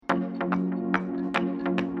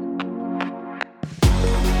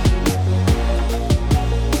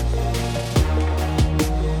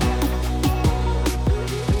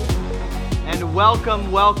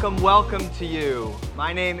Welcome to you.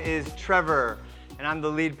 My name is Trevor, and I'm the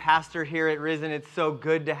lead pastor here at Risen. It's so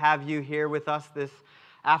good to have you here with us this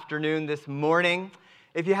afternoon, this morning.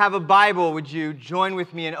 If you have a Bible, would you join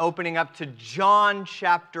with me in opening up to John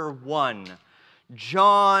chapter 1?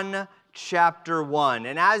 John chapter 1.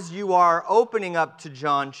 And as you are opening up to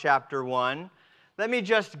John chapter 1, let me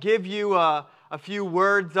just give you a few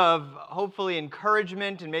words of hopefully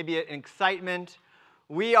encouragement and maybe an excitement.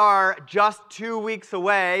 We are just 2 weeks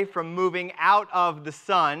away from moving out of the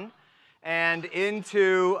sun and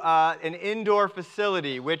into an indoor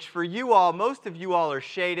facility, which for you all, most of you all are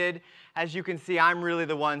shaded. As you can see, I'm really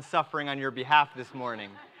the one suffering on your behalf this morning.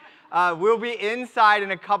 We'll be inside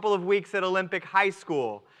in a couple of weeks at Olympic High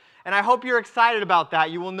School. And I hope you're excited about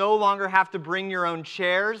that. You will no longer have to bring your own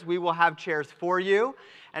chairs. We will have chairs for you.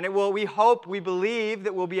 And we believe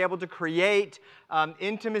that we'll be able to create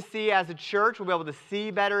intimacy as a church. We'll be able to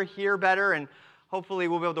see better, hear better, and hopefully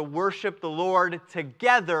we'll be able to worship the Lord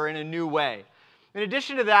together in a new way. In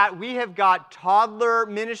addition to that, we have got toddler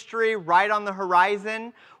ministry right on the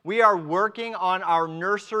horizon. We are working on our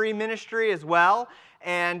nursery ministry as well.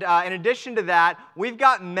 And in addition to that, we've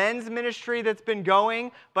got men's ministry that's been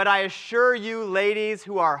going, but I assure you, ladies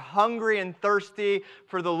who are hungry and thirsty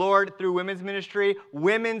for the Lord through women's ministry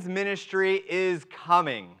is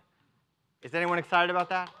coming. Is anyone excited about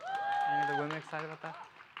that? Any of the women excited about that?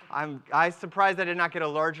 I'm surprised I did not get a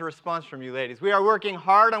larger response from you ladies. We are working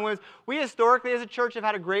hard on women's. We historically as a church have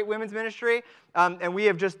had a great women's ministry, and we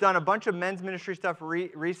have just done a bunch of men's ministry stuff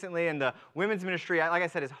recently, and the women's ministry, like I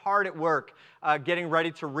said, is hard at work getting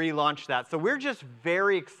ready to relaunch that. So we're just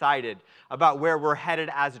very excited about where we're headed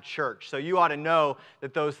as a church. So you ought to know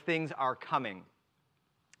that those things are coming.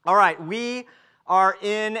 All right, we are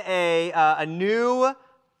in a new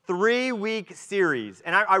 3-week series,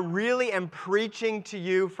 and I really am preaching to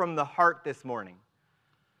you from the heart this morning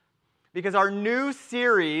because our new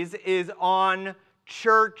series is on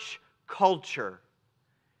church culture.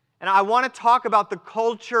 And I want to talk about the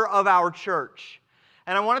culture of our church,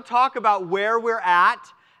 and I want to talk about where we're at,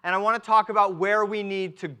 and I want to talk about where we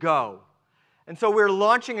need to go. And so we're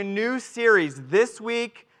launching a new series this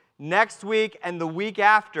week, next week, and the week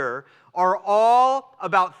after are all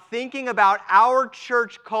about thinking about our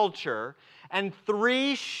church culture and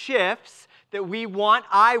 3 shifts that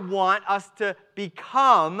I want us to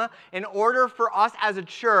become in order for us as a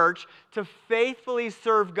church to faithfully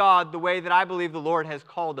serve God the way that I believe the Lord has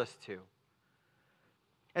called us to.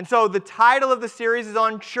 And so the title of the series is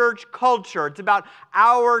on church culture. It's about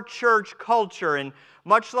our church culture. And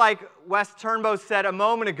much like Wes Turnbow said a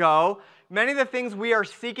moment ago, many of the things we are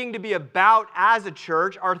seeking to be about as a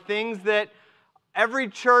church are things that every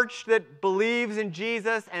church that believes in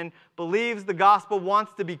Jesus and believes the gospel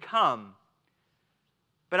wants to become.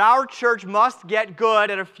 But our church must get good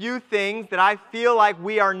at a few things that I feel like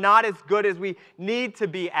we are not as good as we need to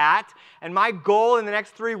be at. And my goal in the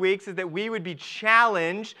next 3 weeks is that we would be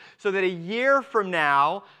challenged so that a year from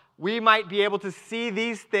now, we might be able to see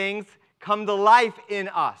these things come to life in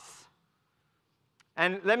us.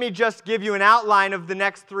 And let me just give you an outline of the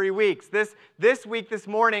next 3 weeks. This week, this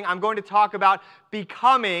morning, I'm going to talk about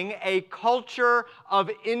becoming a culture of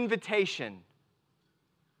invitation.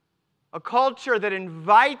 A culture that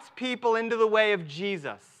invites people into the way of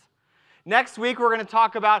Jesus. Next week, we're going to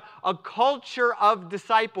talk about a culture of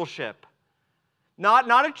discipleship.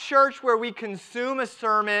 Not a church where we consume a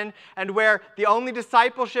sermon and where the only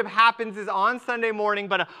discipleship happens is on Sunday morning,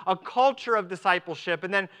 but a culture of discipleship.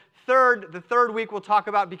 And then the third week, we'll talk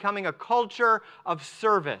about becoming a culture of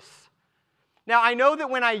service. Now, I know that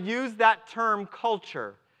when I use that term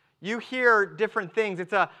culture, you hear different things.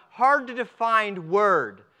 It's a hard-to-define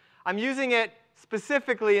word. I'm using it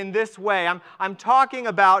specifically in this way. I'm talking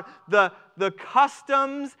about the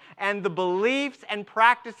customs and the beliefs and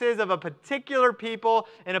practices of a particular people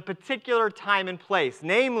in a particular time and place.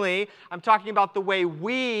 Namely, I'm talking about the way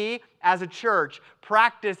we, as a church,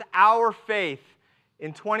 practice our faith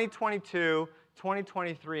in 2022,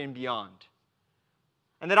 2023, and beyond.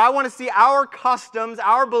 And that I want to see our customs,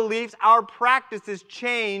 our beliefs, our practices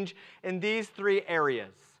change in these 3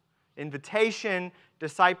 areas: invitation,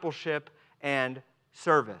 discipleship, and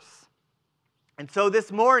service. And so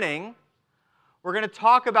this morning, we're going to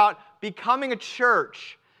talk about becoming a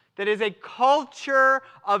church that is a culture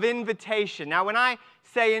of invitation. Now, when I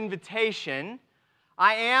say invitation,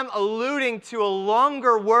 I am alluding to a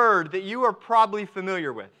longer word that you are probably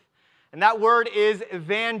familiar with. And that word is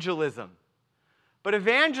evangelism. But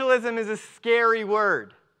evangelism is a scary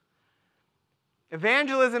word.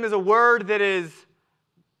 Evangelism is a word that is,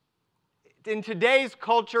 in today's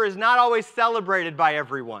culture, is not always celebrated by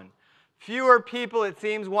everyone. Fewer people, it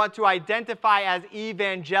seems, want to identify as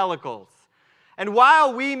evangelicals. And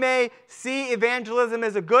while we may see evangelism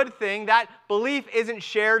as a good thing, that belief isn't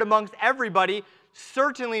shared amongst everybody,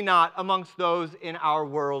 certainly not amongst those in our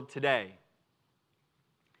world today.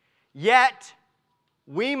 Yet,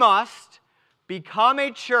 we must become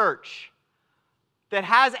a church that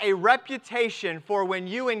has a reputation for when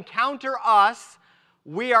you encounter us,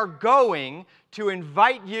 we are going to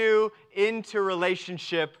invite you into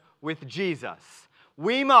relationship with Jesus.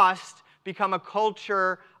 We must become a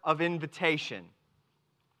culture of invitation.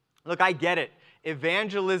 Look, I get it.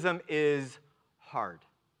 Evangelism is hard.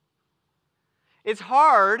 It's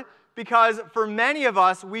hard because for many of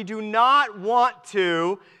us, we do not want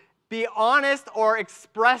to be honest or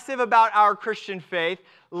expressive about our Christian faith,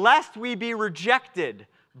 lest we be rejected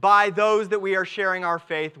by those that we are sharing our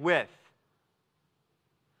faith with.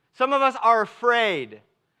 Some of us are afraid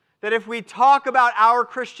that if we talk about our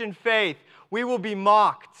Christian faith, we will be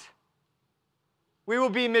mocked. We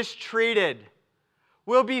will be mistreated.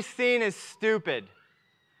 We'll be seen as stupid.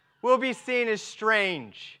 We'll be seen as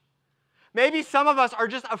strange. Maybe some of us are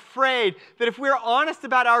just afraid that if we're honest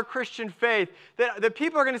about our Christian faith, that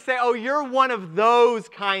people are going to say, oh, you're one of those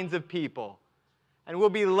kinds of people. And we'll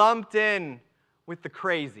be lumped in with the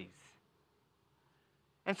crazies.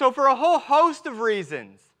 And so for a whole host of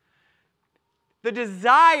reasons, the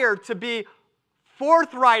desire to be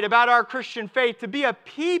forthright about our Christian faith, to be a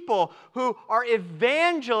people who are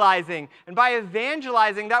evangelizing. And by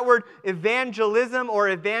evangelizing, that word evangelism or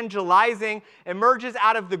evangelizing emerges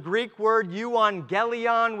out of the Greek word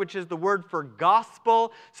euangelion, which is the word for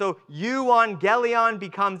gospel. So euangelion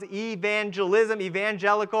becomes evangelism,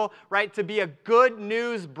 evangelical, right? To be a good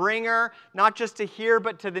news bringer, not just to here,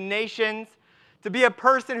 but to the nations. To be a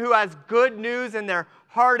person who has good news in their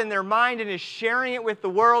heart and their mind and is sharing it with the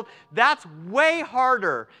world, that's way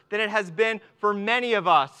harder than it has been for many of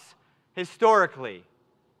us historically.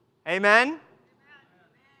 Amen?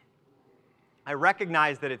 I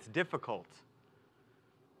recognize that it's difficult.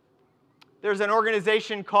 There's an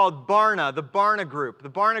organization called Barna, the Barna Group. The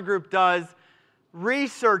Barna Group does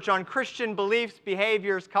research on Christian beliefs,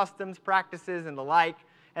 behaviors, customs, practices, and the like,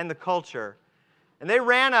 and the culture. And they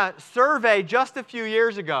ran a survey just a few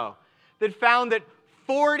years ago that found that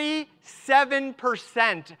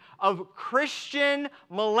 47% of Christian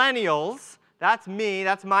millennials, that's me,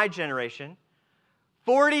 that's my generation,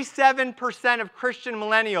 47% of Christian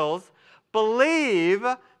millennials believe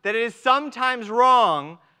that it is sometimes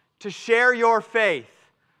wrong to share your faith.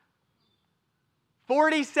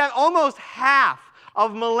 47, almost half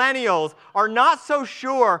of millennials are not so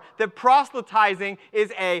sure that proselytizing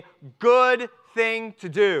is a good thing to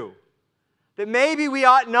do. That maybe we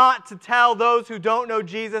ought not to tell those who don't know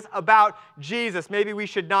Jesus about Jesus. Maybe we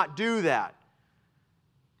should not do that.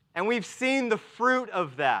 And we've seen the fruit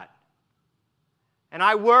of that. And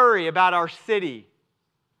I worry about our city.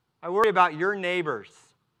 I worry about your neighbors.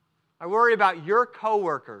 I worry about your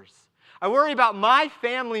coworkers. I worry about my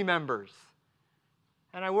family members.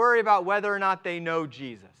 And I worry about whether or not they know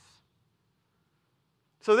Jesus.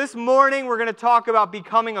 So this morning we're going to talk about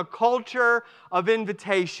becoming a culture of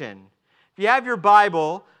invitation. If you have your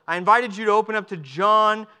Bible, I invited you to open up to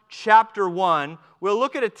John chapter 1. We'll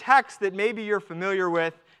look at a text that maybe you're familiar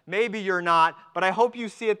with, maybe you're not, but I hope you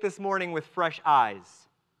see it this morning with fresh eyes.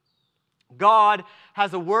 God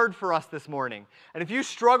has a word for us this morning. And if you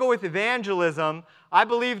struggle with evangelism, I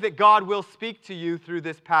believe that God will speak to you through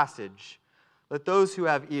this passage. Let those who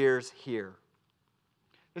have ears hear.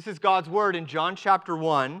 This is God's word in John chapter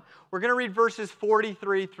 1. We're going to read verses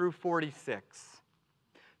 43 through 46.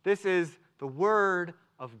 This is the word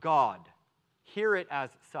of God. Hear it as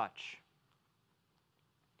such.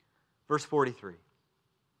 Verse 43.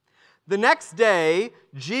 The next day,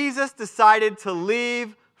 Jesus decided to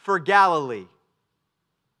leave for Galilee.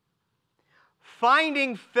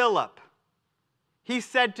 Finding Philip, he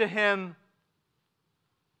said to him,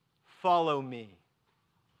 "Follow me."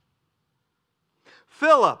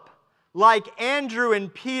 Philip, like Andrew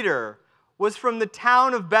and Peter, was from the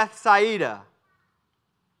town of Bethsaida.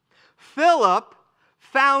 Philip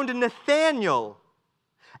found Nathanael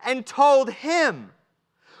and told him,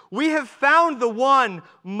 "We have found the one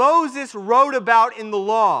Moses wrote about in the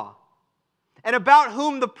law, and about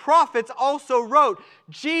whom the prophets also wrote,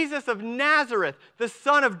 Jesus of Nazareth, the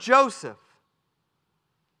son of Joseph."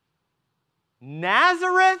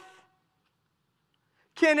 Nazareth?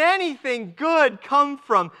 Can anything good come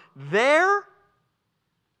from there?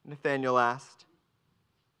 Nathanael asked.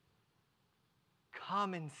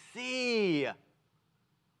 "Come and see,"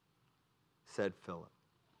 said Philip.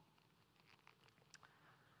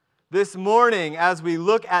 This morning, as we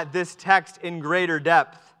look at this text in greater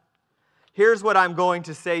depth, here's what I'm going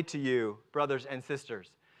to say to you, brothers and sisters.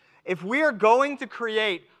 If we are going to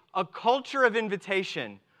create a culture of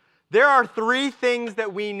invitation, there are three things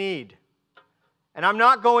that we need. And I'm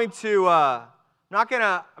not going to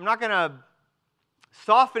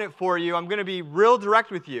soften it for you. I'm going to be real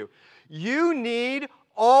direct with you. You need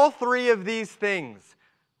all three of these things.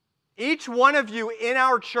 Each one of you in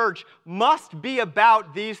our church must be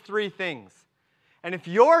about these three things. And if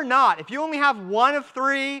you're not, if you only have one of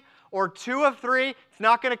three or two of three, it's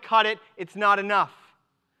not going to cut it. It's not enough.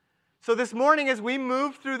 So this morning, as we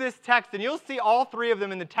move through this text, and you'll see all three of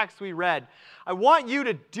them in the text we read, I want you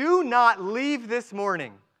to do not leave this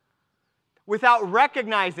morning without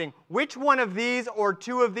recognizing which one of these or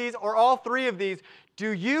two of these or all three of these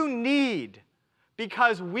do you need,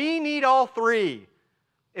 because we need all three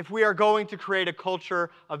if we are going to create a culture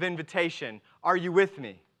of invitation. Are you with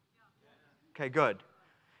me? Okay, good.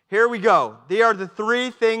 Here we go. They are the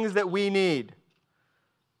three things that we need.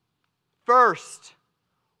 First,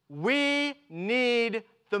 we need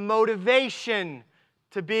the motivation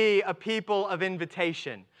to be a people of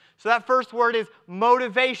invitation. So that first word is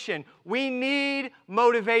motivation. We need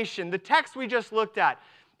motivation. The text we just looked at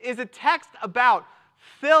is a text about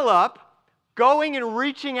Philip going and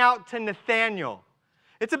reaching out to Nathanael.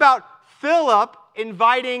 It's about Philip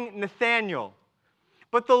inviting Nathanael.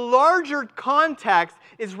 But the larger context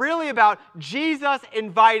is really about Jesus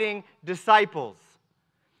inviting disciples.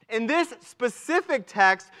 In this specific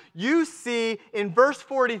text, you see in verse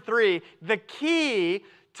 43 the key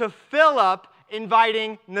to Philip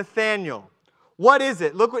inviting Nathanael. What is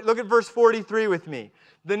it? Look at verse 43 with me.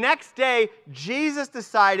 The next day, Jesus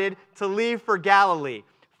decided to leave for Galilee.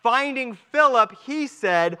 Finding Philip, he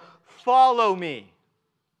said, "Follow me."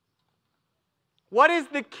 What is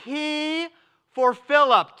the key for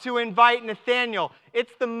Philip to invite Nathanael?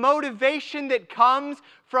 It's the motivation that comes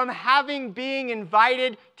from being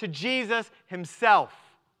invited to Jesus himself.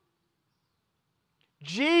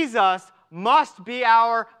 Jesus must be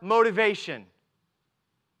our motivation.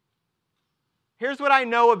 Here's what I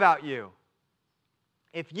know about you.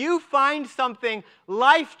 If you find something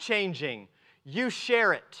life-changing, you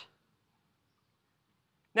share it.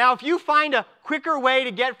 Now, if you find a quicker way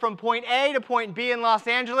to get from point A to point B in Los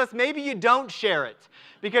Angeles, maybe you don't share it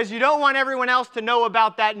because you don't want everyone else to know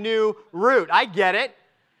about that new route. I get it.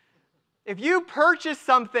 If you purchase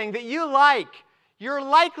something that you like, you're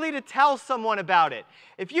likely to tell someone about it.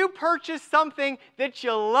 If you purchase something that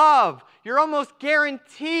you love, you're almost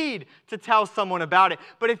guaranteed to tell someone about it.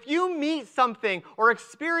 But if you meet something or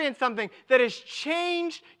experience something that has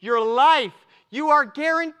changed your life, you are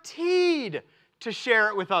guaranteed to share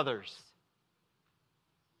it with others.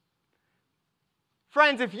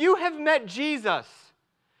 Friends, if you have met Jesus,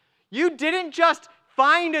 you didn't just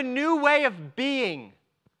find a new way of being.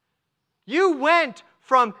 You went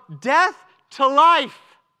from death to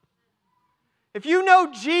life. If you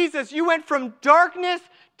know Jesus, you went from darkness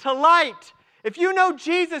to light. If you know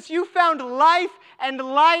Jesus, you found life and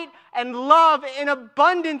light and love in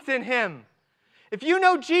abundance in Him. If you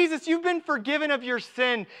know Jesus, you've been forgiven of your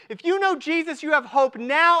sin. If you know Jesus, you have hope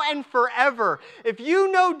now and forever. If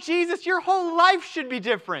you know Jesus, your whole life should be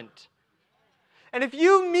different. And if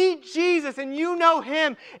you meet Jesus and you know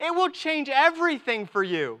Him, it will change everything for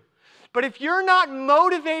you. But if you're not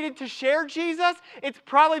motivated to share Jesus, it's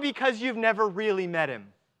probably because you've never really met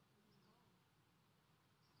Him.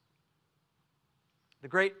 The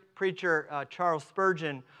great preacher Charles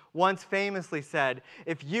Spurgeon once famously said,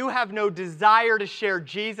 "If you have no desire to share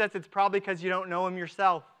Jesus, it's probably because you don't know Him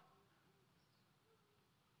yourself."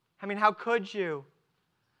 I mean, how could you?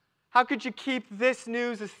 How could you keep this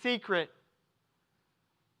news a secret?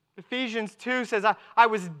 Ephesians 2 says, I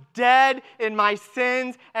was dead in my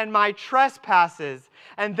sins and my trespasses,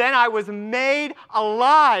 and then I was made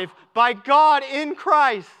alive by God in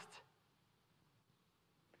Christ.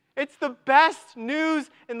 It's the best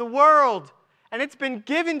news in the world, and it's been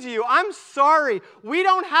given to you. I'm sorry, we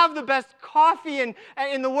don't have the best coffee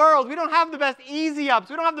in the world. We don't have the best easy-ups.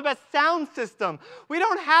 We don't have the best sound system. We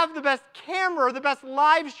don't have the best camera or the best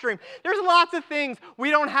live stream. There's lots of things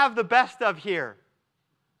we don't have the best of here.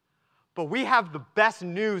 But we have the best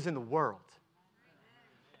news in the world.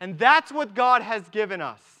 And that's what God has given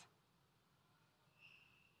us.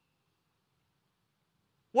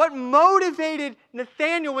 What motivated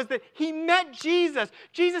Nathanael was that he met Jesus.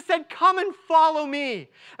 Jesus said, "Come and follow me."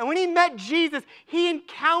 And when he met Jesus, he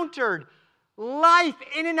encountered life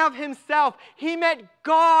in and of himself. He met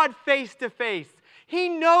God face to face. He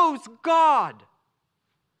knows God.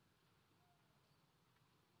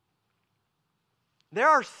 There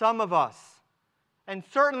are some of us, and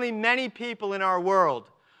certainly many people in our world,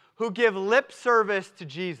 who give lip service to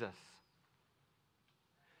Jesus.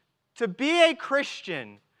 To be a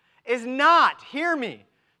Christian is not, hear me,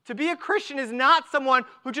 to be a Christian is not someone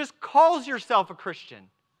who just calls yourself a Christian.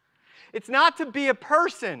 It's not to be a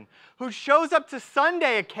person who shows up to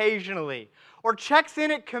Sunday occasionally or checks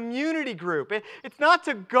in at community group. It's not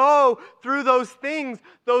to go through those things.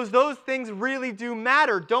 Those things really do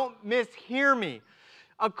matter. Don't mishear me.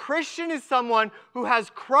 A Christian is someone who has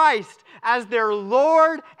Christ as their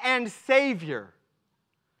Lord and Savior.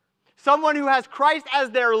 Someone who has Christ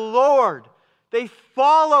as their Lord. They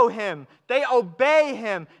follow Him. They obey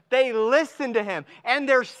Him. They listen to Him. And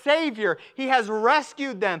their Savior, He has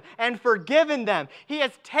rescued them and forgiven them. He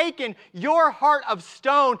has taken your heart of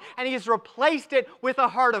stone and He has replaced it with a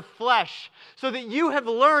heart of flesh. So that you have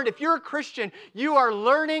learned, if you're a Christian, you are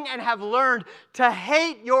learning and have learned to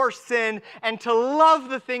hate your sin and to love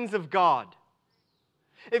the things of God.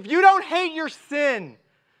 If you don't hate your sin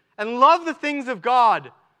and love the things of God,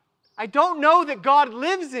 I don't know that God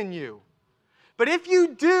lives in you. But if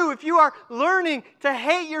you do, if you are learning to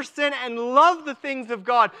hate your sin and love the things of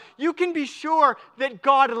God, you can be sure that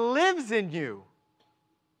God lives in you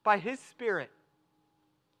by His Spirit.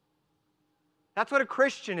 That's what a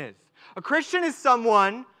Christian is. A Christian is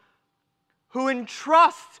someone who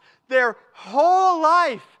entrusts their whole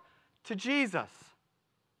life to Jesus.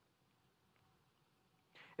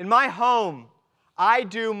 In my home, I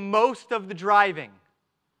do most of the driving.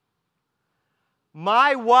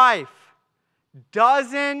 My wife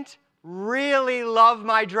doesn't really love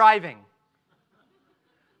my driving,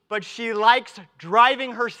 but she likes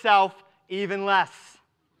driving herself even less.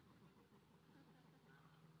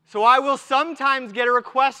 So I will sometimes get a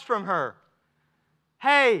request from her.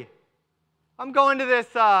 Hey, I'm going to this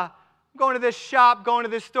shop, going to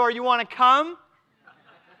this store. You want to come?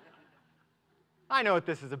 I know what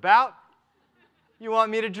this is about. You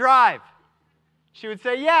want me to drive? She would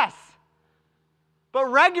say yes. But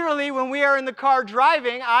regularly when we are in the car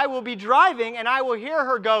driving, I will be driving and I will hear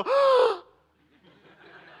her go,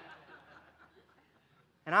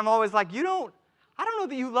 and I'm always like, I don't know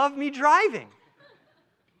that you love me driving.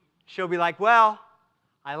 She'll be like, well,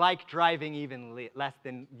 I like driving even less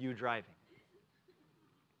than you driving.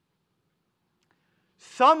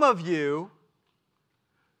 Some of you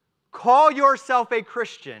call yourself a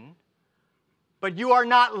Christian, but you are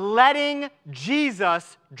not letting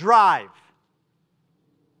Jesus drive.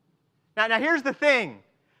 Now here's the thing.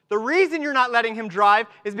 The reason you're not letting Him drive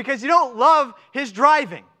is because you don't love His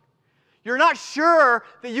driving. You're not sure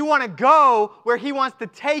that you want to go where He wants to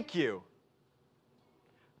take you.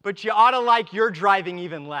 But you ought to like your driving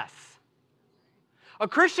even less. A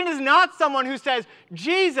Christian is not someone who says,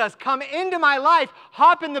 Jesus, come into my life,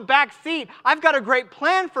 hop in the back seat. I've got a great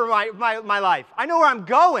plan for my life. I know where I'm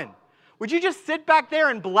going. Would you just sit back there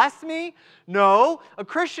and bless me? No. A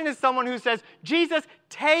Christian is someone who says, Jesus,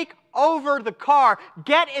 take over the car,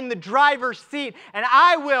 get in the driver's seat, and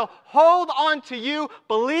I will hold on to you,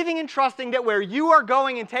 believing and trusting that where you are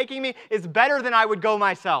going and taking me is better than I would go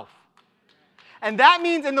myself. And that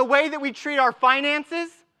means in the way that we treat our finances,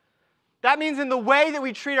 that means in the way that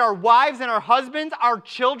we treat our wives and our husbands, our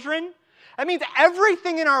children. That means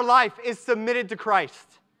everything in our life is submitted to Christ.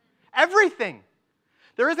 Everything.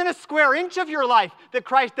 There isn't a square inch of your life that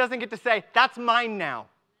Christ doesn't get to say, that's mine now.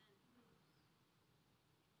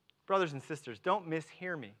 Brothers and sisters, don't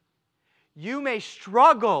mishear me. You may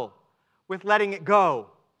struggle with letting it go,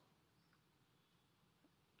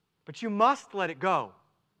 but you must let it go.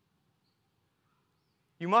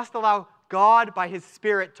 You must allow God by His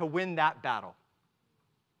Spirit to win that battle.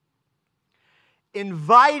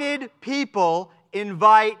 Invited people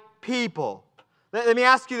invite people. Let me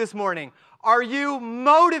ask you this morning, are you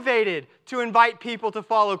motivated to invite people to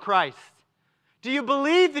follow Christ? Do you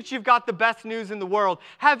believe that you've got the best news in the world?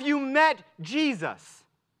 Have you met Jesus?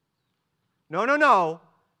 No.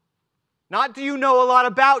 Not do you know a lot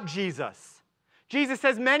about Jesus. Jesus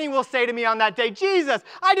says, many will say to me on that day, Jesus,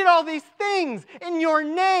 I did all these things in your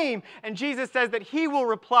name. And Jesus says that He will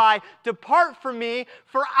reply, depart from me,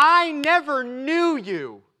 for I never knew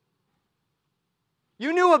you.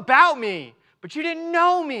 You knew about me, but you didn't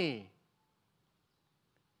know me.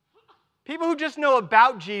 People who just know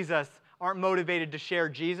about Jesus aren't motivated to share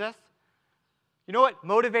Jesus. You know what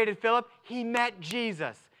motivated Philip? He met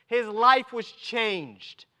Jesus. His life was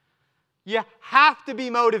changed. You have to be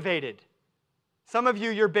motivated. Some of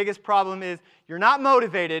you, your biggest problem is you're not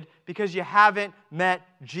motivated because you haven't met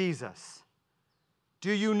Jesus.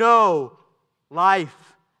 Do you know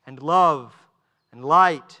life and love and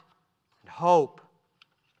light and hope?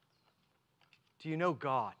 Do you know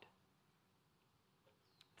God?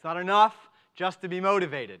 It's not enough just to be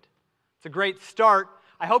motivated. It's a great start.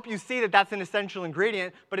 I hope you see that that's an essential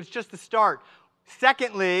ingredient, but it's just the start.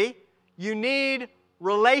 Secondly, you need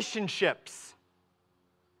relationships.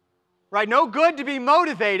 Right? No good to be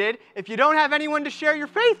motivated if you don't have anyone to share your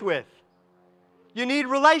faith with. You need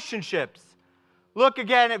relationships. Look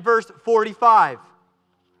again at verse 45.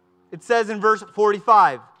 It says in verse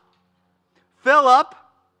 45, Philip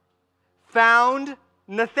found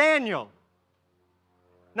Nathanael.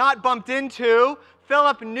 Not bumped into.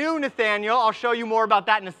 Philip knew Nathanael. I'll show you more about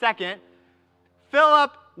that in a second.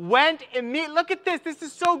 Philip went and meet. Look at this. This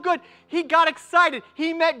is so good. He got excited.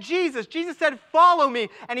 He met Jesus. Jesus said, follow me.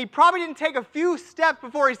 And he probably didn't take a few steps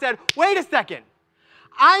before he said, wait a second.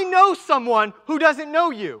 I know someone who doesn't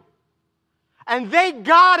know you. And they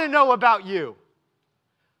got to know about you.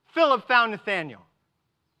 Philip found Nathanael.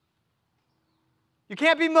 You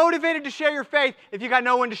can't be motivated to share your faith if you got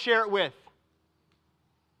no one to share it with.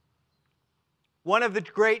 One of the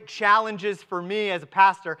great challenges for me as a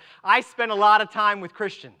pastor, I spend a lot of time with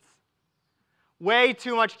Christians. Way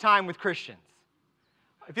too much time with Christians.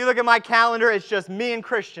 If you look at my calendar, it's just me and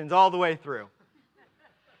Christians all the way through.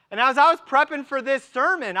 And as I was prepping for this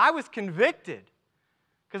sermon, I was convicted.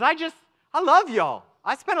 Because I love y'all.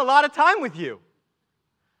 I spend a lot of time with you.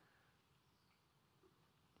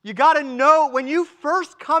 You got to know, when you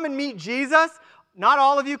first come and meet Jesus, not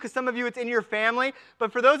all of you, because some of you it's in your family,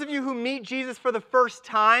 but for those of you who meet Jesus for the first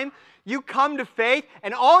time, you come to faith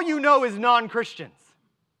and all you know is non-Christians.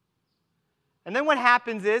 And then what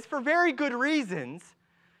happens is, for very good reasons,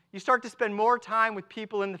 you start to spend more time with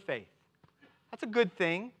people in the faith. That's a good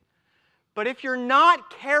thing. But if you're not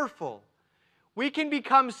careful, we can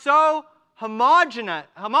become so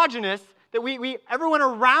homogeneous that everyone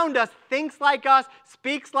around us thinks like us,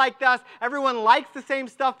 speaks like us, everyone likes the same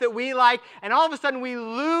stuff that we like, and all of a sudden we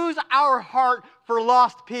lose our heart for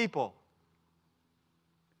lost people.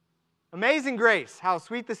 Amazing grace, how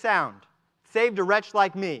sweet the sound, saved a wretch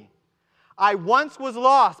like me. I once was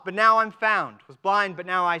lost, but now I'm found, was blind, but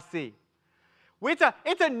now I see.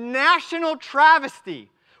 It's a national travesty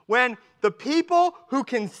when the people who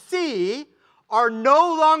can see are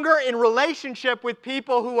no longer in relationship with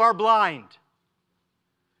people who are blind.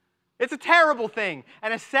 It's a terrible thing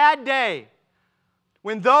and a sad day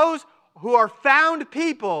when those who are found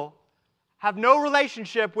people have no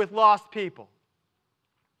relationship with lost people.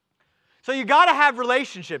 So you got to have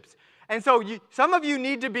relationships. And so some of you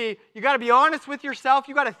you got to be honest with yourself.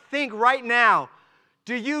 You got to think right now,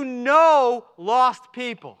 do you know lost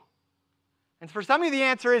people? And for some of you the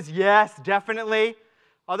answer is yes, definitely.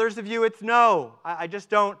 Others of you, it's no. I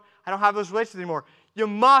don't have those relationships anymore. You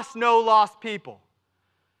must know lost people.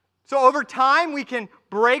 So over time, we can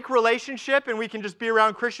break relationship and we can just be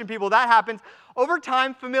around Christian people. That happens. Over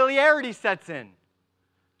time, familiarity sets in.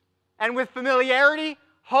 And with familiarity,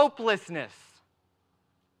 hopelessness.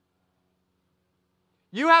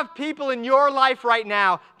 You have people in your life right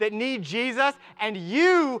now that need Jesus, and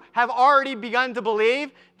you have already begun to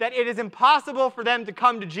believe that it is impossible for them to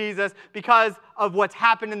come to Jesus because of what's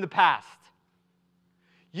happened in the past.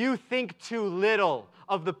 You think too little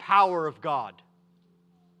of the power of God.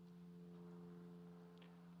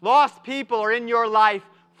 Lost people are in your life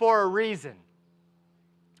for a reason.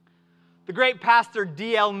 The great pastor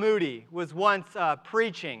D.L. Moody was once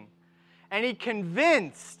preaching, and he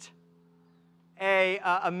convinced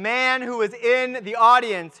a man who was in the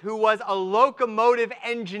audience who was a locomotive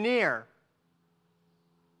engineer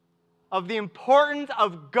of the importance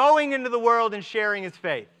of going into the world and sharing his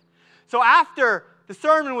faith. So after the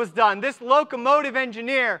sermon was done, this locomotive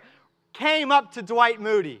engineer came up to Dwight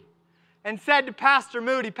Moody and said to Pastor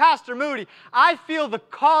Moody, I feel the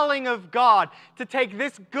calling of God to take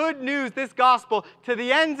this good news, this gospel, to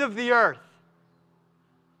the ends of the earth.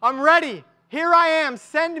 I'm ready. Here I am.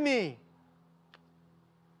 Send me.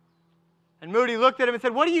 And Moody looked at him and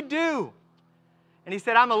said, what do you do? And he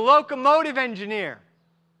said, I'm a locomotive engineer.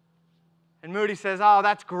 And Moody says, oh,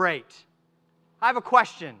 that's great. I have a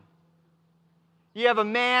question. You have a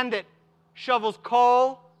man that shovels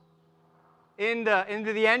coal into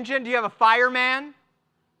the engine? Do you have a fireman?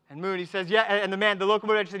 And Moody says, yeah. And the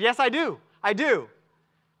locomotive engineer said, yes, I do. I do.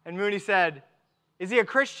 And Moody said, is he a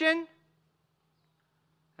Christian?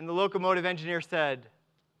 And the locomotive engineer said,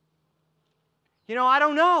 I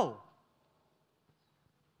don't know.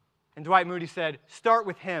 And Dwight Moody said, start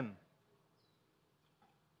with him.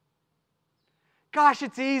 Gosh,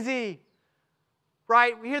 it's easy,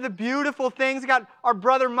 right? We hear the beautiful things. We got our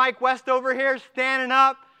brother Mike West over here standing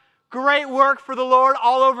up. Great work for the Lord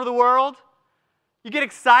all over the world. You get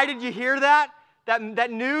excited, you hear that.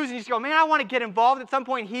 that news and you just go, man, I want to get involved. At some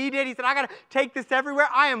point he did. He said, I got to take this everywhere.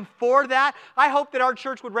 I am for that. I hope that our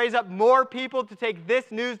church would raise up more people to take this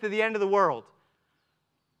news to the end of the world.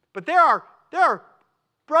 But there are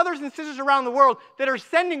brothers and sisters around the world that are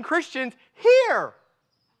sending Christians here.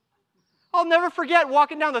 I'll never forget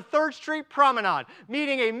walking down the 3rd Street Promenade,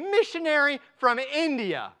 meeting a missionary from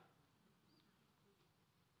India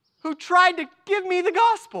who tried to give me the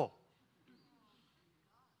gospel.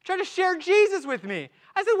 Tried to share Jesus with me.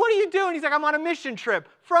 I said, what are you doing? He's like, I'm on a mission trip.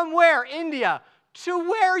 From where? India. To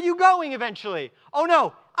where are you going eventually? Oh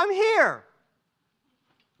no, I'm here.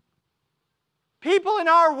 People in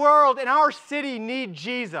our world, in our city, need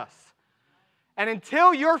Jesus. And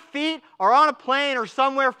until your feet are on a plane or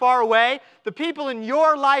somewhere far away, the people in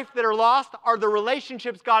your life that are lost are the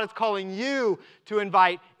relationships God is calling you to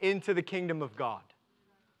invite into the kingdom of God.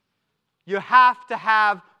 You have to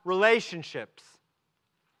have relationships.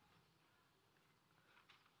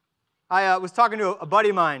 I was talking to a buddy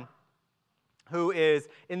of mine who is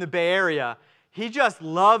in the Bay Area. He just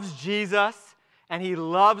loves Jesus and he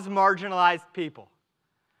loves marginalized people.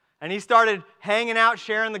 And he started hanging out,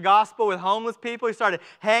 sharing the gospel with homeless people. He started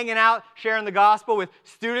hanging out, sharing the gospel with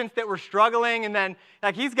students that were struggling. And then,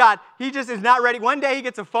 he just is not ready. One day he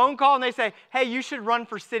gets a phone call and they say, hey, you should run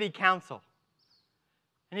for city council.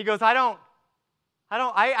 And he goes, I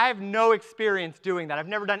have no experience doing that. I've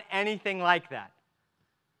never done anything like that.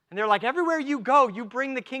 And they're like, everywhere you go, you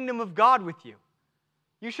bring the kingdom of God with you.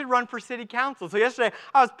 You should run for city council. So yesterday,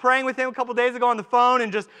 I was praying with him a couple days ago on the phone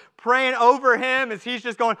and just praying over him as he's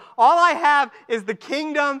just going, all I have is the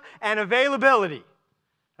kingdom and availability. And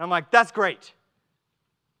I'm like, that's great.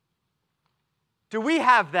 Do we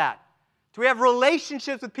have that? Do we have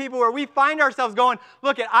relationships with people where we find ourselves going,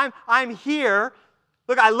 look, I'm here.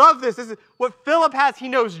 Look, I love this. This is what Philip has. He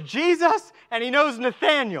knows Jesus and he knows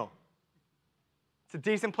Nathaniel. It's a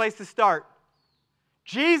decent place to start.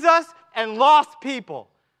 Jesus and lost people.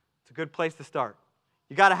 It's a good place to start.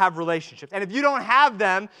 You got to have relationships. And if you don't have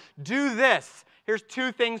them, do this. Here's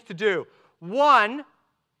 2 things to do. 1,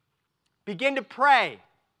 begin to pray.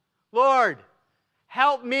 Lord,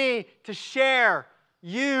 help me to share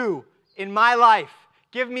you in my life.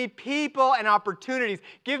 Give me people and opportunities.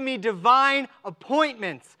 Give me divine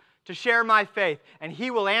appointments to share my faith. And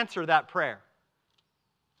He will answer that prayer.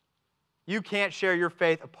 You can't share your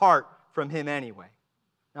faith apart from Him anyway.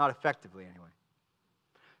 Not effectively anyway.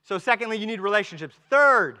 So secondly, you need relationships.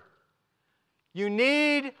 Third, you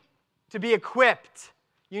need to be equipped.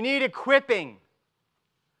 You need equipping.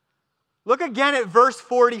 Look again at verse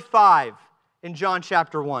 45 in John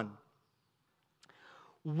chapter 1.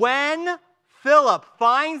 When Philip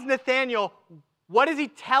finds Nathanael, what does he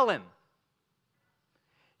tell him?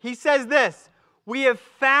 He says this, we have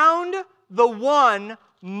found the one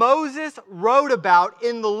Moses wrote about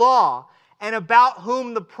in the law, and about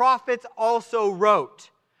whom the prophets also wrote,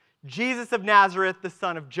 Jesus of Nazareth, the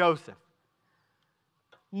son of Joseph.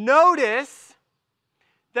 Notice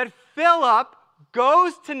that Philip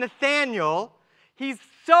goes to Nathanael. He's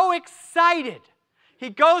so excited. He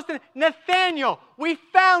goes to Nathanael. We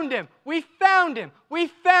found him. We found him. We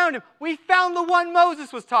found him. We found the one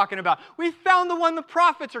Moses was talking about. We found the one the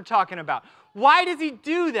prophets are talking about. Why does he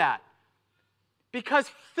do that? Because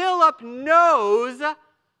Philip knows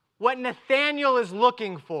what Nathanael is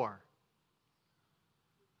looking for.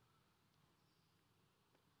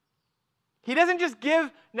 He doesn't just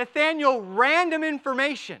give Nathanael random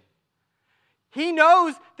information. He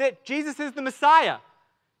knows that Jesus is the Messiah.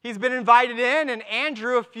 He's been invited in, and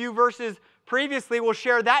Andrew, a few verses previously, will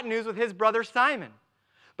share that news with his brother Simon.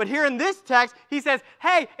 But here in this text, he says,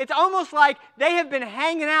 hey, it's almost like they have been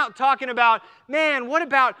hanging out talking about, man,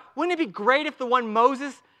 wouldn't it be great if the one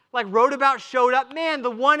Moses wrote about showed up? Man, the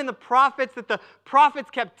one in the prophets that the prophets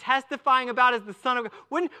kept testifying about as the Son of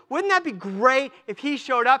God. Wouldn't that be great if he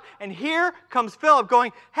showed up? And here comes Philip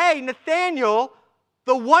going, hey, Nathanael,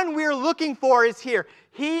 the one we're looking for is here.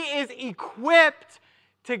 He is equipped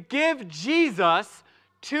to give Jesus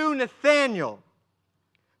to Nathanael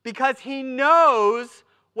because he knows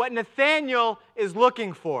what Nathanael is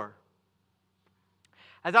looking for.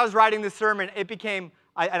 As I was writing this sermon, it became,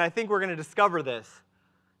 and I think we're going to discover this,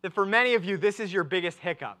 that for many of you, this is your biggest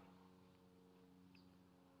hiccup.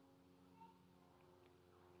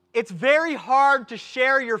 It's very hard to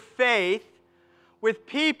share your faith with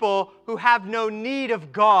people who have no need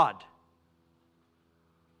of God.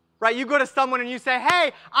 Right? You go to someone and you say,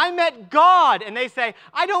 hey, I met God. And they say,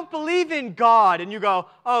 I don't believe in God. And you go,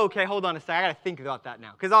 oh, okay, hold on a second. I got to think about that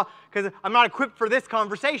now because I'm not equipped for this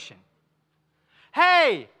conversation.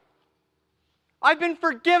 Hey, I've been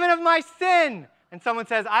forgiven of my sin. and someone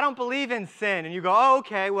says, I don't believe in sin, and you go, oh,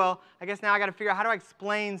 okay, well, I guess now I got to figure out how do I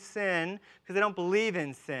explain sin because I don't believe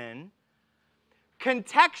in sin.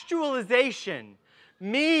 Contextualization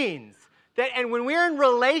means that, and when we're in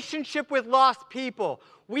relationship with lost people,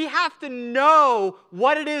 we have to know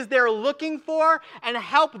what it is they're looking for and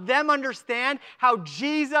help them understand how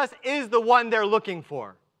Jesus is the one they're looking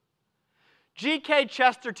for. G.K.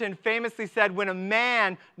 Chesterton famously said, when a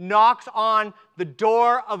man knocks on the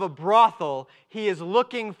door of a brothel, he is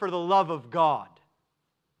looking for the love of God.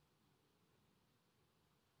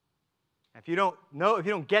 If you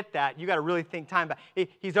don't get that, you got to really think time about it.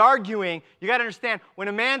 He's arguing, you got to understand, when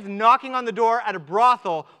a man's knocking on the door at a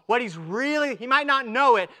brothel, he might not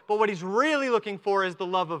know it, but what he's really looking for is the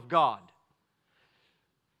love of God.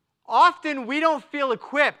 Often we don't feel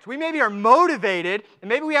equipped. We maybe are motivated, and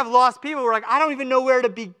maybe we have lost people. We're like, I don't even know where to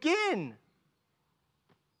begin.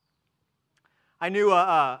 I knew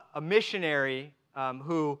a missionary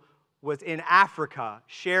who was in Africa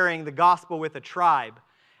sharing the gospel with a tribe,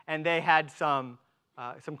 and they had some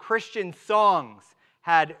Christian songs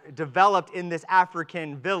had developed in this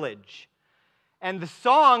African village. And the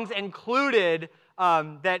songs included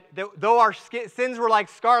that though our sins were like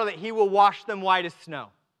scarlet, he will wash them white as snow.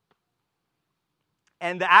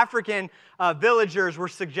 And the African villagers were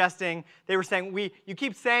saying, you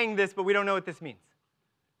keep saying this, but we don't know what this means.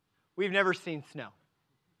 We've never seen snow.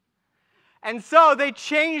 And so they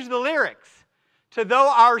changed the lyrics to, though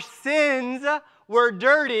our sins were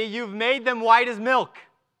dirty, you've made them white as milk.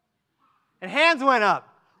 And hands went up.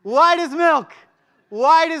 White as milk.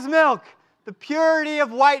 White as milk. The purity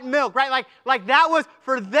of white milk, right? Like that was,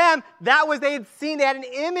 for them, they had an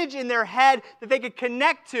image in their head that they could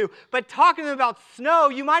connect to. But talking to them about snow,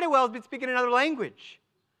 you might as well have been speaking another language.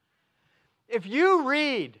 If you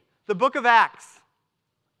read the book of Acts,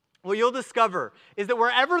 what you'll discover is that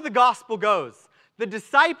wherever the gospel goes, the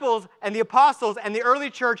disciples and the apostles and the early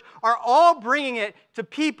church are all bringing it to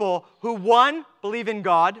people who, one, believe in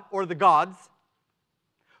God or the gods,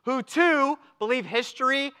 who, two, believe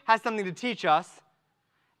history has something to teach us,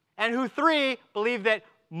 and who, three, believe that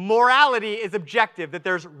morality is objective, that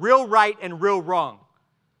there's real right and real wrong.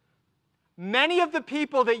 Many of the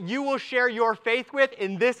people that you will share your faith with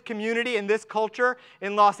in this community, in this culture,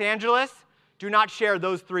 in Los Angeles, do not share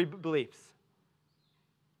those three beliefs.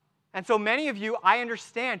 And so many of you, I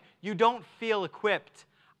understand, you don't feel equipped.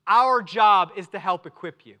 Our job is to help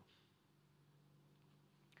equip you.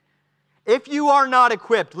 If you are not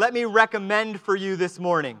equipped, let me recommend for you this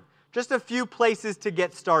morning just a few places to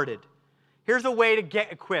get started. Here's a way to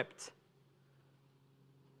get equipped.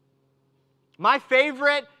 My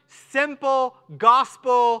favorite simple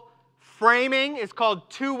gospel framing is called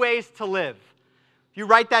 2 Ways to Live. If you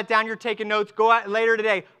write that down, you're taking notes, go out later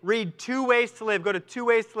today, read 2 Ways to Live. Go to 2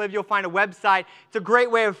 Ways to Live, you'll find a website. It's a great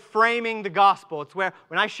way of framing the gospel. It's where,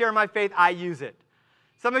 when I share my faith, I use it.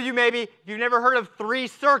 Some of you maybe, if you've never heard of 3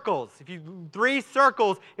 circles, 3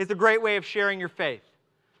 circles is a great way of sharing your faith.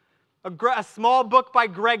 A small book by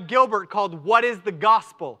Greg Gilbert called What is the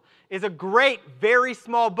Gospel is a great, very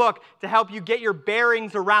small book to help you get your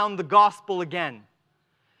bearings around the gospel again.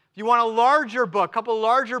 If you want a larger book, a couple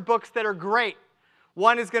larger books that are great,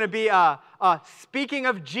 one is going to be Speaking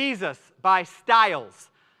of Jesus by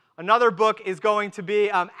Stiles. Another book is going to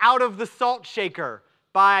be Out of the Salt Shaker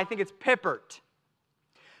by, I think it's Pippert.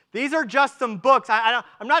 These are just some books.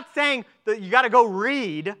 I'm not saying that you got to go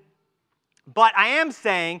read, but I am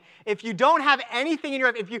saying if you don't have anything in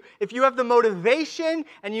your life, if you have the motivation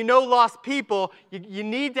and you know lost people, you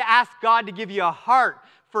need to ask God to give you a heart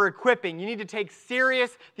for equipping. You need to take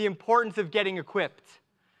serious the importance of getting equipped.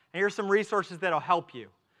 And here's some resources that'll help you.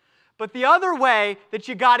 But the other way that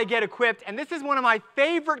you got to get equipped, and this is one of my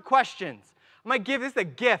favorite questions. I'm going to give this a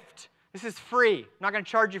gift. This is free. I'm not going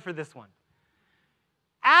to charge you for this one.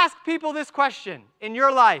 Ask people this question in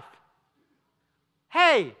your life.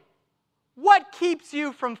 Hey, what keeps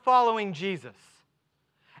you from following Jesus?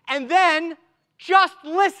 And then just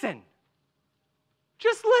listen.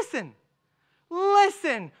 Just listen.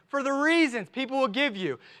 Listen for the reasons people will give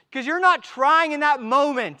you. Because you're not trying in that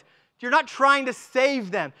moment. You're not trying to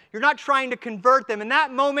save them. You're not trying to convert them. In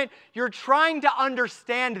that moment, you're trying to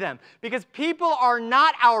understand them. Because people are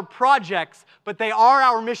not our projects, but they are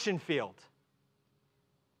our mission field.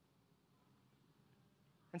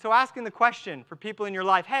 And so asking the question for people in your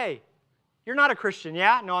life, hey, you're not a Christian,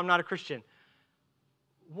 yeah? No, I'm not a Christian.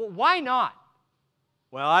 Well, why not?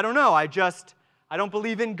 Well, I don't know. I don't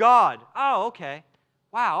believe in God. Oh, okay.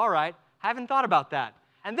 Wow, all right. I haven't thought about that.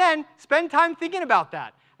 And then spend time thinking about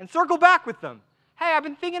that and circle back with them. Hey, I've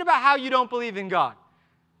been thinking about how you don't believe in God.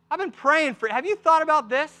 I've been praying for you. Have you thought about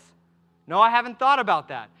this? No, I haven't thought about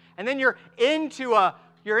that. And then you're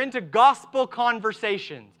into gospel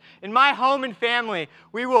conversations. In my home and family,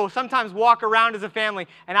 we will sometimes walk around as a family,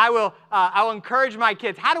 and I will encourage my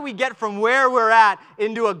kids, how do we get from where we're at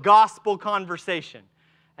into a gospel conversation?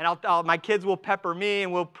 And my kids will pepper me,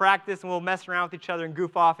 and we'll practice, and we'll mess around with each other and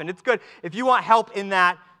goof off, and it's good. If you want help in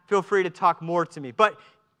that, feel free to talk more to me. But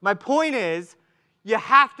my point is, you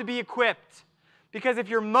have to be equipped. Because if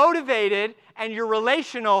you're motivated and you're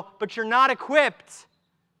relational, but you're not equipped,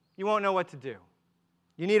 you won't know what to do.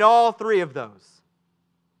 You need all three of those.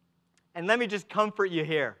 And let me just comfort you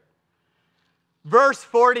here. Verse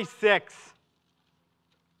 46.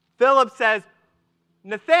 Philip says,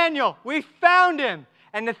 Nathanael, we found him.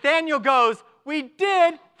 And Nathanael goes, we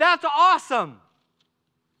did? That's awesome.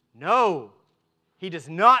 No, he does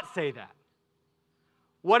not say that.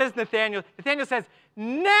 What does Nathanael? Nathanael says,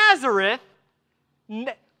 Nazareth?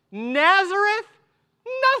 Nazareth?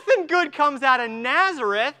 Nothing good comes out of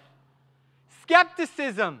Nazareth.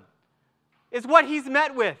 Skepticism is what he's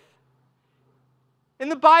met with. In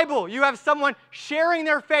the Bible, you have someone sharing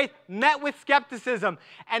their faith met with skepticism.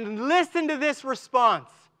 And listen to this response.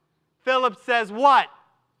 Philip says, what?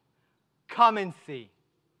 Come and see.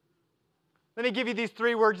 Let me give you these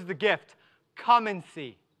three words as a gift. Come and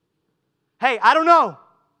see. Hey, I don't know.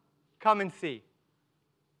 Come and see.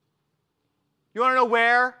 You want to know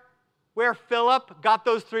where Philip got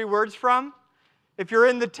those three words from? If you're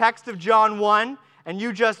in the text of John 1 and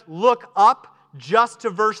you just look up just to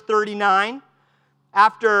verse 39,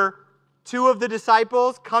 after two of the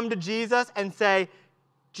disciples come to Jesus and say,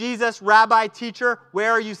 Jesus, Rabbi, teacher,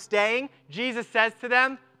 where are you staying? Jesus says to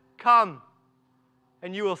them, come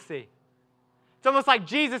and you will see. It's almost like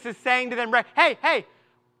Jesus is saying to them, hey,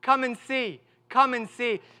 come and see. Come and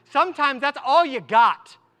see. Sometimes that's all you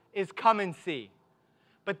got is come and see.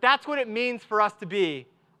 But that's what it means for us to be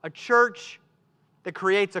a church that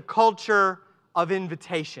creates a culture of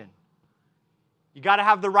invitation. You got to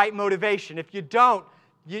have the right motivation. If you don't,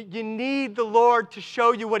 you need the Lord to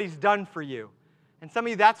show you what He's done for you. And some of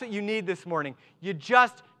you, that's what you need this morning. You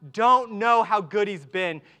just don't know how good He's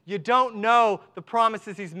been. You don't know the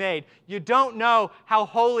promises He's made. You don't know how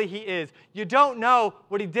holy He is. You don't know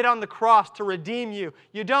what He did on the cross to redeem you.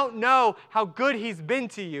 You don't know how good He's been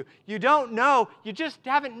to you. You don't know. You just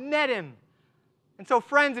haven't met Him. And so,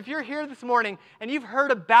 friends, if you're here this morning and you've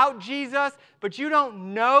heard about Jesus, but you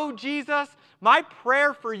don't know Jesus, my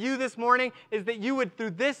prayer for you this morning is that you would,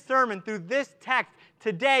 through this sermon, through this text,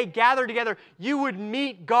 today, gather together, you would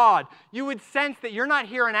meet God. You would sense that you're not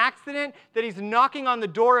here on accident, that He's knocking on the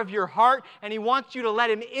door of your heart, and He wants you to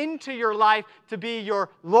let Him into your life to be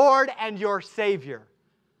your Lord and your Savior.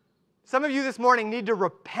 Some of you this morning need to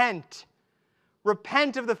repent.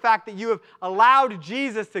 Repent of the fact that you have allowed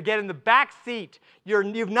Jesus to get in the back seat.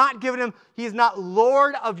 You've not given Him, He's not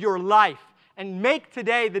Lord of your life. And make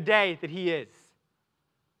today the day that He is.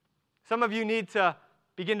 Some of you need to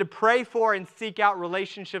begin to pray for and seek out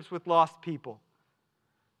relationships with lost people.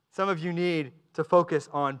 Some of you need to focus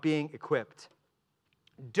on being equipped.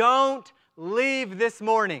 Don't leave this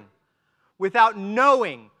morning without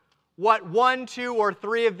knowing what 1, 2, or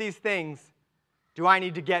 3 of these things do I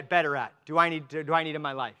need to get better at? Do I need in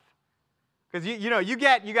my life? Because you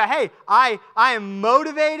get, hey, I am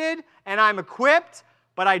motivated and I'm equipped,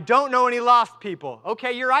 but I don't know any lost people.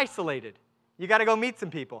 Okay, you're isolated. You got to go meet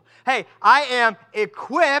some people. Hey, I am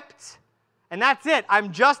equipped, and that's it.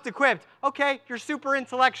 I'm just equipped. Okay, you're super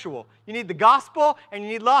intellectual. You need the gospel, and you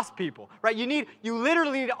need lost people, right? You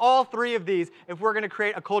literally need all 3 of these if we're going to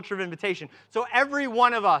create a culture of invitation. So every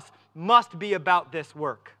one of us must be about this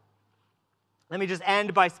work. Let me just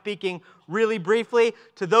end by speaking really briefly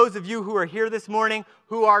to those of you who are here this morning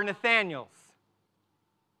who are Nathaniels.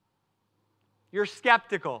 You're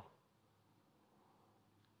skeptical.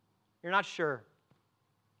 You're not sure.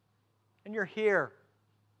 And you're here.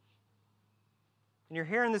 And you're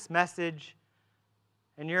hearing this message,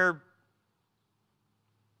 and you're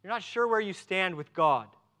not sure where you stand with God.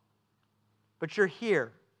 But you're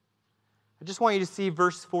here. I just want you to see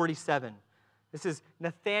verse 47. This is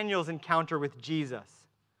Nathanael's encounter with Jesus.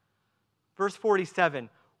 Verse 47,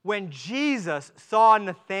 when Jesus saw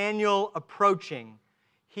Nathanael approaching,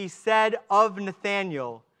 He said of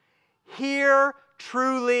Nathanael, "Here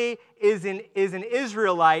truly is an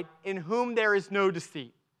Israelite in whom there is no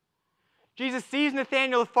deceit." Jesus sees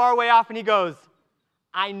Nathanael far away off and He goes,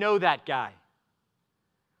 "I know that guy."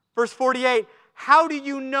 Verse 48, "How do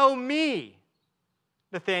you know me?"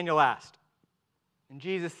 Nathanael asked. And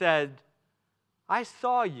Jesus said, "I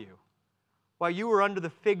saw you while you were under the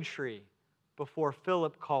fig tree before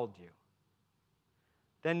Philip called you."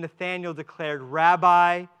 Then Nathanael declared,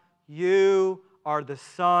 "Rabbi, You are the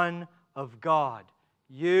Son of God.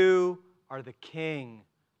 You are the King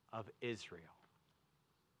of Israel.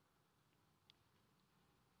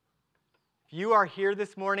 If you are here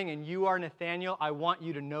this morning and you are Nathaniel, I want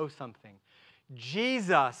you to know something.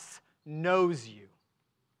 Jesus knows you.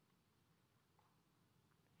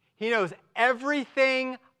 He knows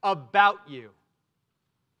everything about you.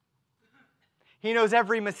 He knows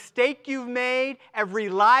every mistake you've made, every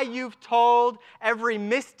lie you've told, every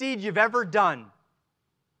misdeed you've ever done.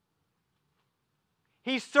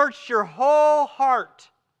 He searched your whole heart.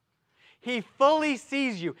 He fully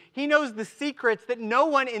sees you. He knows the secrets that no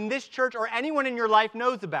one in this church or anyone in your life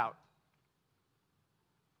knows about.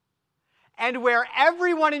 And where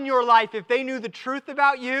everyone in your life, if they knew the truth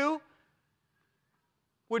about you,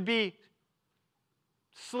 would be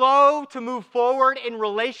slow to move forward in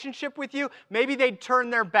relationship with you. Maybe they'd turn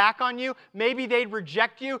their back on you. Maybe they'd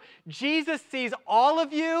reject you. Jesus sees all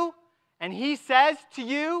of you, and He says to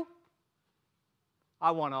you,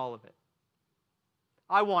 I want all of it.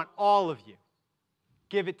 I want all of you.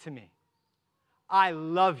 Give it to me. I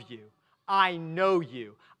love you. I know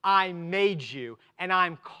you. I made you, and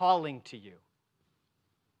I'm calling to you.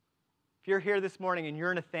 If you're here this morning and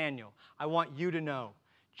you're Nathaniel, I want you to know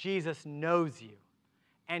Jesus knows you,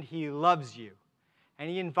 and He loves you. And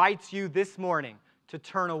He invites you this morning to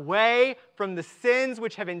turn away from the sins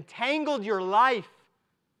which have entangled your life,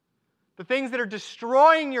 the things that are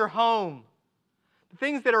destroying your home, the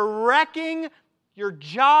things that are wrecking your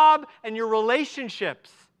job and your relationships.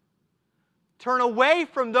 Turn away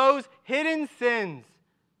from those hidden sins.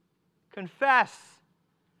 Confess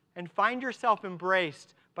and find yourself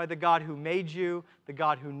embraced by the God who made you, the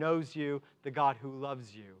God who knows you, the God who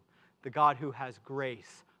loves you, the God who has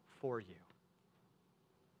grace for you.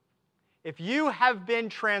 If you have been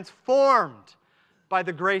transformed by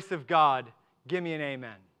the grace of God, give me an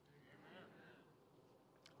amen.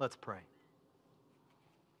 Let's pray.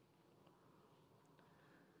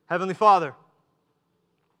 Heavenly Father,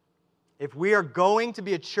 if we are going to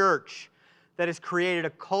be a church that has created a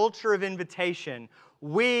culture of invitation,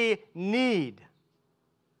 we need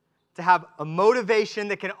to have a motivation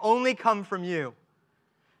that can only come from you.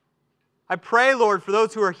 I pray, Lord, for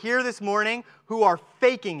those who are here this morning who are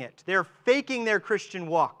faking it. They're faking their Christian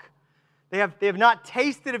walk. They have not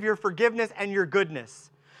tasted of your forgiveness and your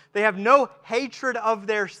goodness. They have no hatred of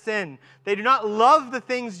their sin. They do not love the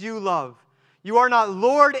things you love. You are not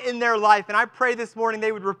Lord in their life. And I pray this morning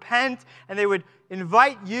they would repent and they would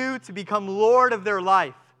invite you to become Lord of their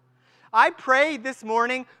life. I pray this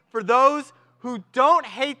morning for those who don't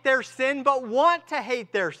hate their sin but want to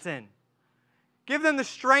hate their sin. Give them the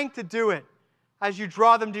strength to do it as you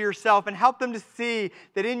draw them to yourself, and help them to see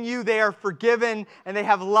that in you they are forgiven and they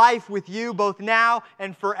have life with you both now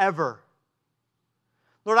and forever.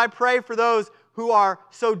 Lord, I pray for those who are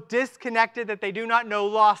so disconnected that they do not know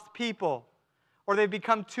lost people, or they've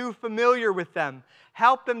become too familiar with them.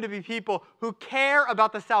 Help them to be people who care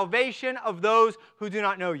about the salvation of those who do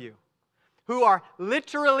not know you, who are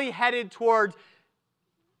literally headed towards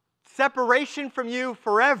separation from you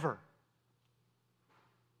forever.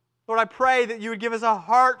 Lord, I pray that you would give us a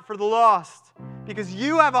heart for the lost, because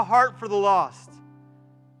you have a heart for the lost.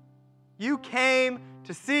 You came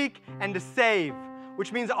to seek and to save,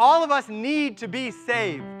 which means all of us need to be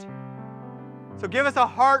saved. So give us a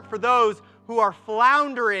heart for those who are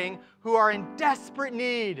floundering, who are in desperate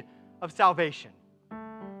need of salvation.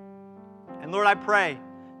 And Lord, I pray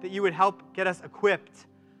that you would help get us equipped.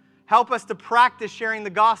 Help us to practice sharing the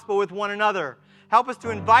gospel with one another. Help us to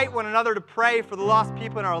invite one another to pray for the lost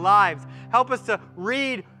people in our lives. Help us to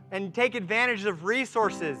read and take advantage of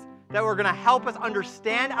resources that are going to help us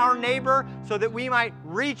understand our neighbor so that we might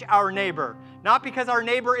reach our neighbor. Not because our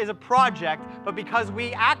neighbor is a project, but because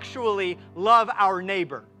we actually love our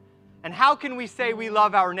neighbor. And how can we say we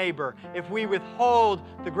love our neighbor if we withhold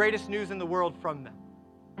the greatest news in the world from them?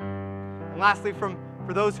 And lastly, for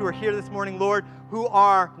those who are here this morning, Lord, who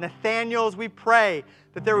are Nathaniels, we pray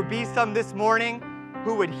that there would be some this morning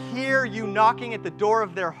who would hear you knocking at the door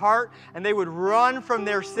of their heart, and they would run from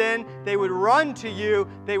their sin, they would run to you,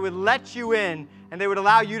 they would let you in, and they would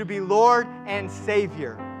allow you to be Lord and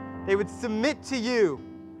Savior. They would submit to you,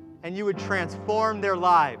 and you would transform their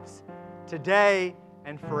lives today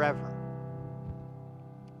and forever.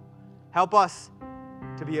 Help us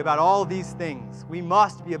to be about all these things. We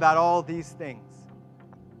must be about all these things.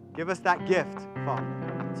 Give us that gift,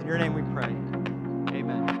 Father. It's in your name we pray.